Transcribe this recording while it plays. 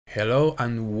Hello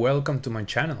and welcome to my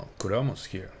channel, Khuromus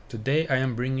here. Today I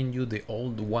am bringing you the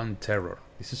Old One Terror.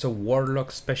 This is a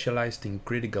warlock specialized in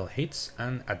critical hits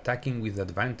and attacking with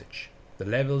advantage. The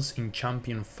levels in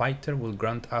Champion Fighter will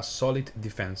grant us solid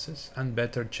defenses and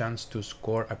better chance to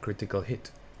score a critical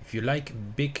hit. If you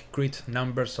like big crit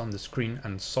numbers on the screen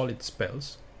and solid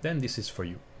spells, then this is for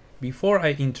you. Before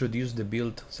I introduce the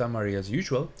build summary as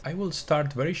usual, I will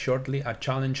start very shortly a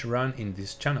challenge run in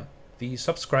this channel. The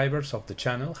subscribers of the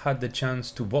channel had the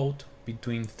chance to vote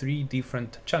between 3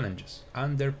 different challenges,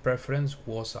 and their preference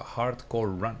was a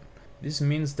hardcore run. This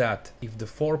means that if the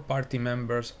 4 party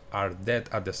members are dead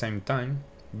at the same time,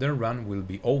 their run will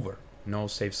be over. No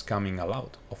saves coming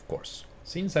allowed, of course.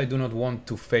 Since I do not want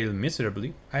to fail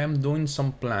miserably, I am doing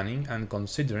some planning and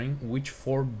considering which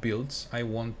 4 builds I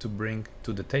want to bring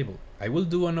to the table. I will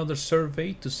do another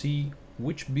survey to see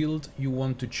which build you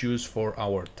want to choose for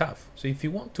our TAF. So if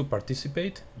you want to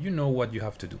participate, you know what you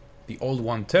have to do. The Old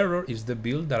One Terror is the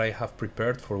build that I have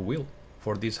prepared for Will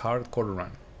for this hardcore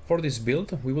run. For this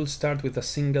build, we will start with a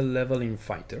single level in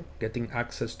Fighter, getting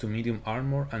access to medium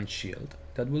armor and shield.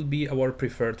 That will be our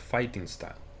preferred fighting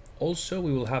style. Also,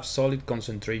 we will have solid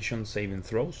concentration saving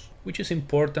throws, which is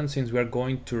important since we are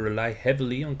going to rely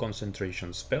heavily on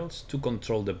concentration spells to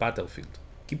control the battlefield.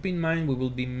 Keep in mind we will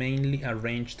be mainly a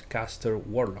ranged caster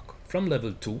Warlock. From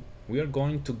level 2, we are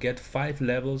going to get 5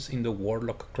 levels in the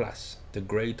Warlock class, the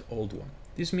Great Old One.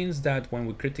 This means that when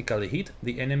we critically hit,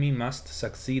 the enemy must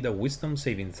succeed a wisdom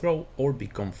saving throw or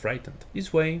become frightened.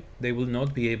 This way, they will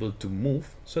not be able to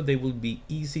move, so they will be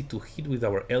easy to hit with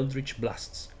our Eldritch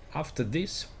Blasts. After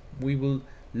this, we will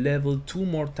level 2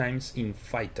 more times in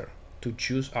Fighter to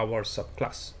choose our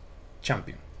subclass,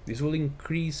 Champion. This will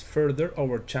increase further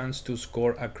our chance to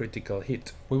score a critical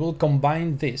hit. We will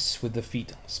combine this with the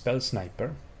feat Spell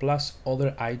Sniper plus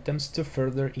other items to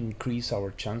further increase our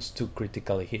chance to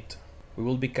critically hit. We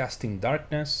will be casting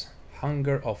Darkness,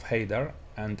 Hunger of Hadar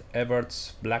and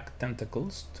Evert's Black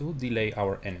Tentacles to delay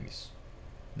our enemies.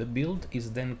 The build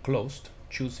is then closed,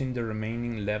 choosing the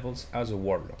remaining levels as a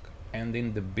Warlock,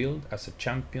 ending the build as a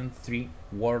Champion 3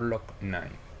 Warlock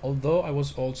 9. Although I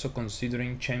was also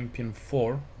considering Champion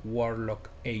 4 Warlock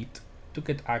 8 to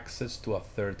get access to a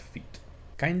third feat.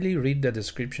 Kindly read the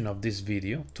description of this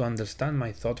video to understand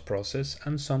my thought process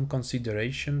and some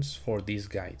considerations for these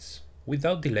guides.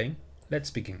 Without delay,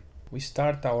 let's begin. We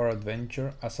start our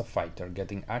adventure as a fighter,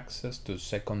 getting access to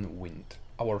Second Wind.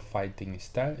 Our fighting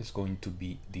style is going to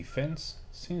be defense,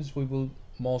 since we will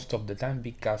most of the time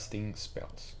be casting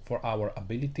spells. For our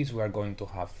abilities, we are going to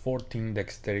have 14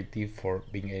 dexterity for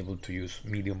being able to use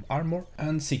medium armor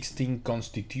and 16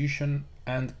 constitution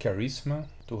and charisma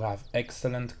to have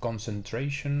excellent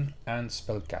concentration and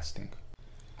spell casting.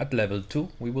 At level 2,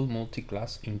 we will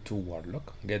multiclass into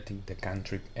Warlock, getting the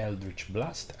cantrip Eldritch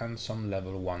Blast and some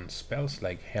level 1 spells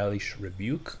like Hellish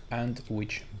Rebuke and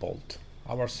Witch Bolt.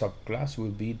 Our subclass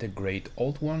will be the Great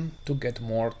Old One to get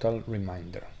Mortal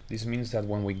Reminder. This means that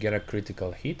when we get a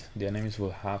critical hit, the enemies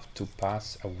will have to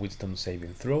pass a wisdom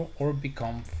saving throw or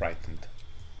become frightened.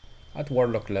 At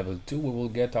Warlock level 2, we will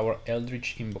get our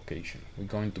Eldritch Invocation. We're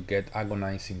going to get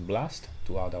Agonizing Blast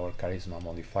to add our Charisma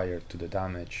modifier to the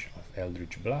damage of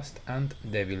Eldritch Blast and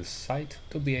Devil's Sight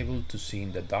to be able to see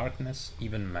in the darkness,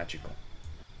 even magical.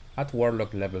 At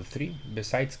Warlock level 3,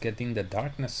 besides getting the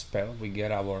Darkness spell, we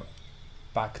get our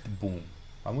Pact Boom,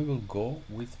 and we will go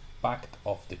with Pact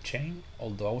of the Chain,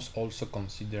 although I was also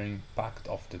considering Pact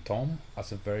of the Tome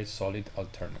as a very solid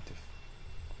alternative.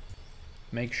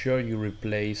 Make sure you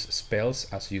replace spells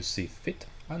as you see fit,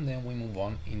 and then we move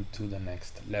on into the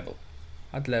next level.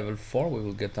 At level 4 we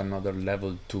will get another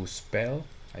level 2 spell.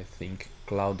 I think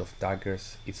Cloud of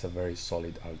Daggers is a very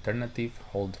solid alternative,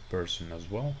 Hold Person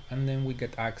as well, and then we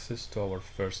get access to our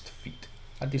first feat.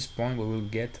 At this point we will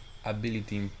get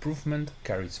Ability Improvement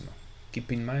Charisma.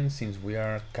 Keep in mind, since we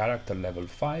are character level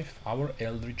 5, our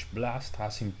Eldritch Blast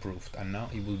has improved and now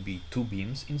it will be 2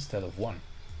 beams instead of 1.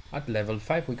 At level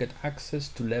 5 we get access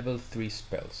to level 3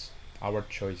 spells. Our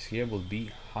choice here will be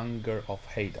Hunger of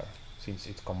Hadar, since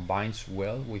it combines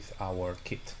well with our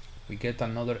kit. We get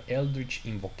another Eldritch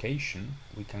Invocation.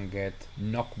 We can get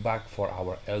Knockback for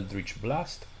our Eldritch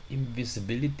Blast,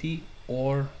 Invisibility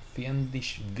or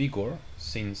Fiendish Vigor,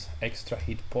 since extra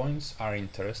hit points are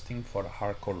interesting for a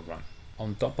hardcore run.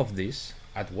 On top of this,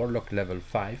 at Warlock level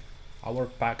 5, our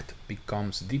Pact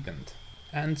becomes deepened.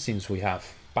 And since we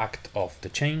have Pact of the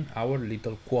Chain, our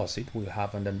little Quasit will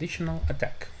have an additional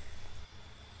attack.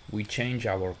 We change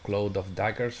our Cloud of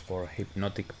Daggers for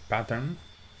Hypnotic Pattern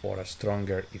for a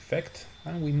stronger effect,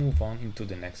 and we move on into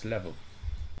the next level.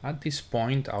 At this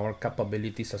point, our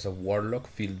capabilities as a Warlock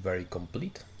feel very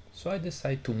complete. So I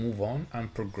decide to move on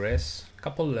and progress a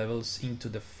couple levels into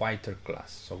the fighter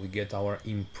class, so we get our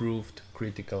improved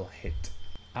critical hit.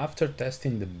 After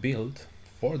testing the build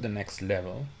for the next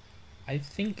level, I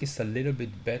think it's a little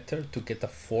bit better to get a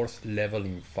 4th level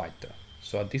in fighter.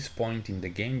 So at this point in the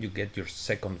game you get your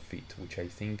 2nd feat, which I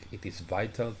think it is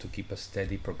vital to keep a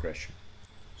steady progression.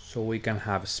 So we can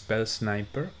have spell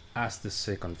sniper as the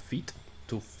 2nd feat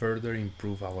to further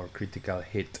improve our critical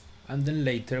hit. And then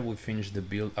later we finish the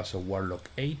build as a Warlock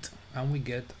 8 and we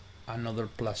get another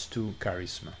 +2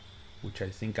 charisma, which I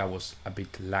think I was a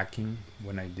bit lacking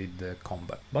when I did the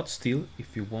combat. But still,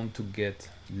 if you want to get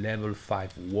level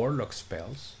 5 Warlock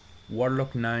spells,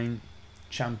 Warlock 9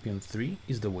 Champion 3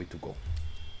 is the way to go.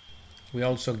 We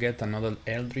also get another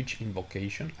Eldritch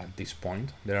invocation at this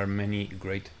point. There are many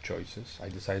great choices. I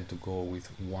decided to go with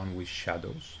one with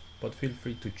shadows, but feel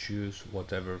free to choose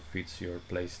whatever fits your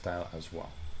playstyle as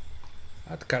well.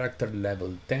 At character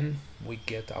level 10 we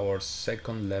get our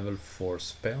 2nd level 4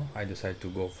 spell. I decided to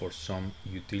go for some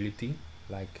utility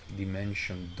like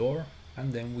Dimension Door,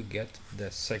 and then we get the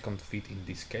 2nd feat in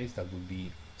this case, that would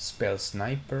be Spell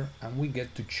Sniper, and we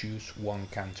get to choose one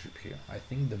cantrip here. I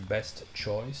think the best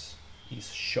choice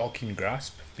is Shocking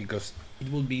Grasp, because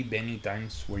it will be many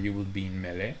times where you will be in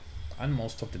melee and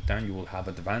most of the time you will have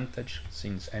advantage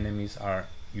since enemies are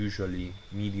usually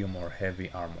medium or heavy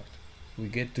armored. We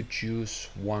get to choose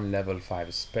one level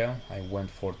 5 spell. I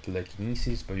went for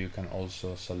Telekinesis, but you can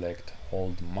also select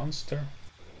Hold Monster.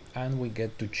 And we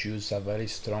get to choose a very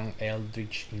strong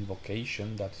Eldritch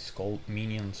invocation that is called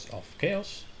Minions of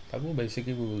Chaos. That will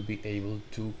basically, we will be able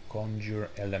to conjure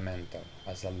Elemental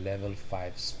as a level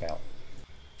 5 spell.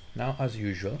 Now, as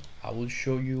usual, I will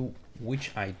show you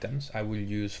which items I will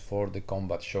use for the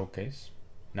combat showcase.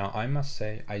 Now, I must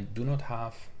say I do not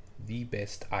have the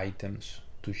best items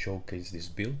to showcase this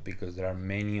build because there are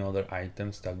many other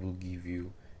items that will give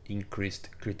you increased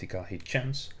critical hit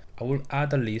chance. I will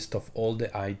add a list of all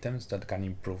the items that can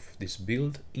improve this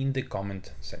build in the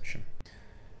comment section.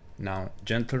 Now,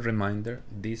 gentle reminder,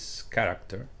 this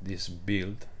character, this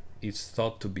build, is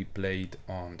thought to be played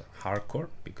on hardcore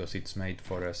because it's made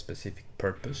for a specific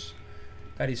purpose.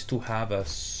 That is to have a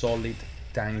solid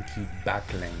tanky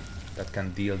backlane that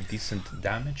can deal decent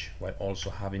damage while also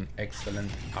having excellent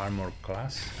armor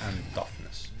class and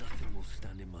toughness.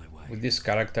 With this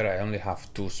character I only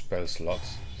have 2 spell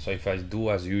slots, so if I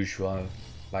do as usual,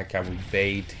 like I will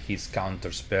bait his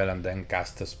counter spell and then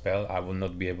cast a spell, I will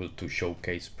not be able to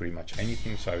showcase pretty much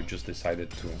anything, so I just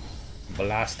decided to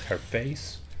blast her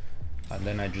face and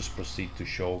then I just proceed to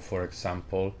show, for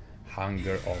example,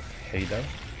 Hunger of Hadar.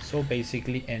 So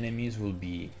basically enemies will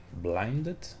be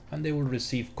blinded and they will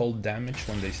receive cold damage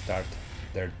when they start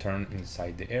their turn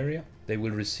inside the area. They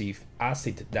will receive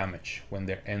acid damage when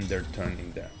they end their turn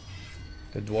in there.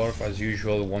 The dwarf, as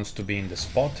usual, wants to be in the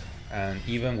spot, and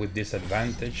even with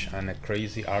disadvantage and a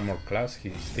crazy armor class,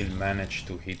 he still managed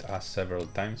to hit us several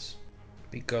times.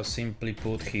 Because simply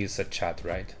put, he is a chat,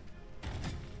 right?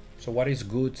 So what is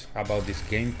good about this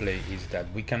gameplay is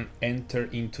that we can enter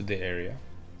into the area,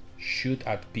 shoot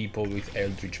at people with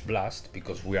Eldritch Blast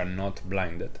because we are not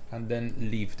blinded, and then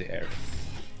leave the area.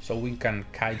 So we can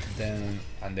kite them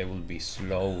and they will be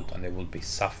slowed and they will be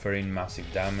suffering massive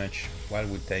damage while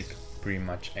we take pretty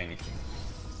much anything.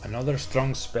 Another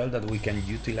strong spell that we can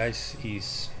utilize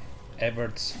is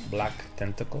Evert's Black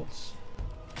Tentacles.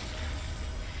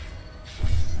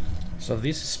 So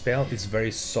this spell is very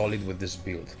solid with this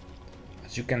build.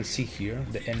 As you can see here,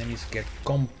 the enemies get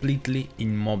completely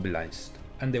immobilized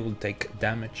and they will take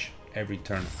damage every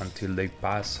turn until they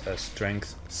pass a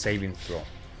strength saving throw.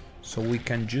 So we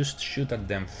can just shoot at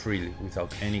them freely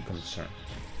without any concern.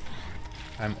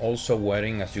 I'm also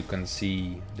wearing, as you can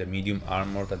see, the medium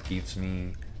armor that gives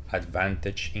me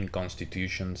advantage in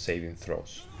constitution saving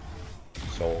throws.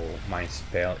 So my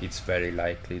spell, it's very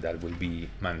likely that will be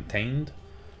maintained,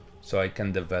 so I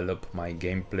can develop my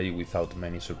gameplay without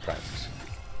many surprises.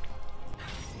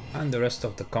 And the rest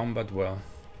of the combat, well,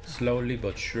 slowly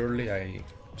but surely I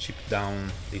chip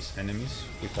down these enemies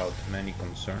without many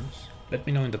concerns. Let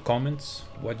me know in the comments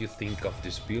what you think of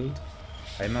this build.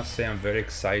 I must say I'm very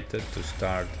excited to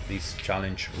start these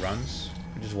challenge runs.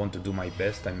 I just want to do my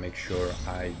best and make sure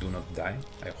I do not die.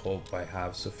 I hope I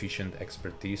have sufficient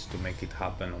expertise to make it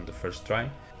happen on the first try.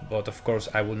 But of course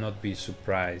I will not be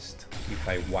surprised if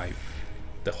I wipe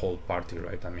the whole party,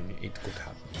 right? I mean, it could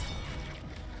happen.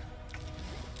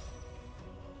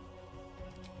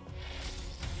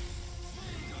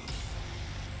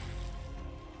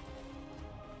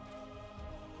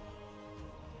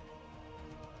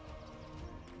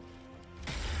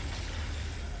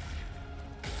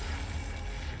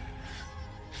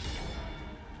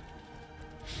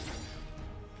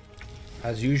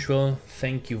 As usual,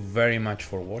 thank you very much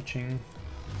for watching.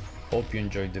 Hope you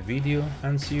enjoyed the video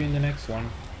and see you in the next one.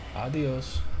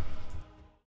 Adios.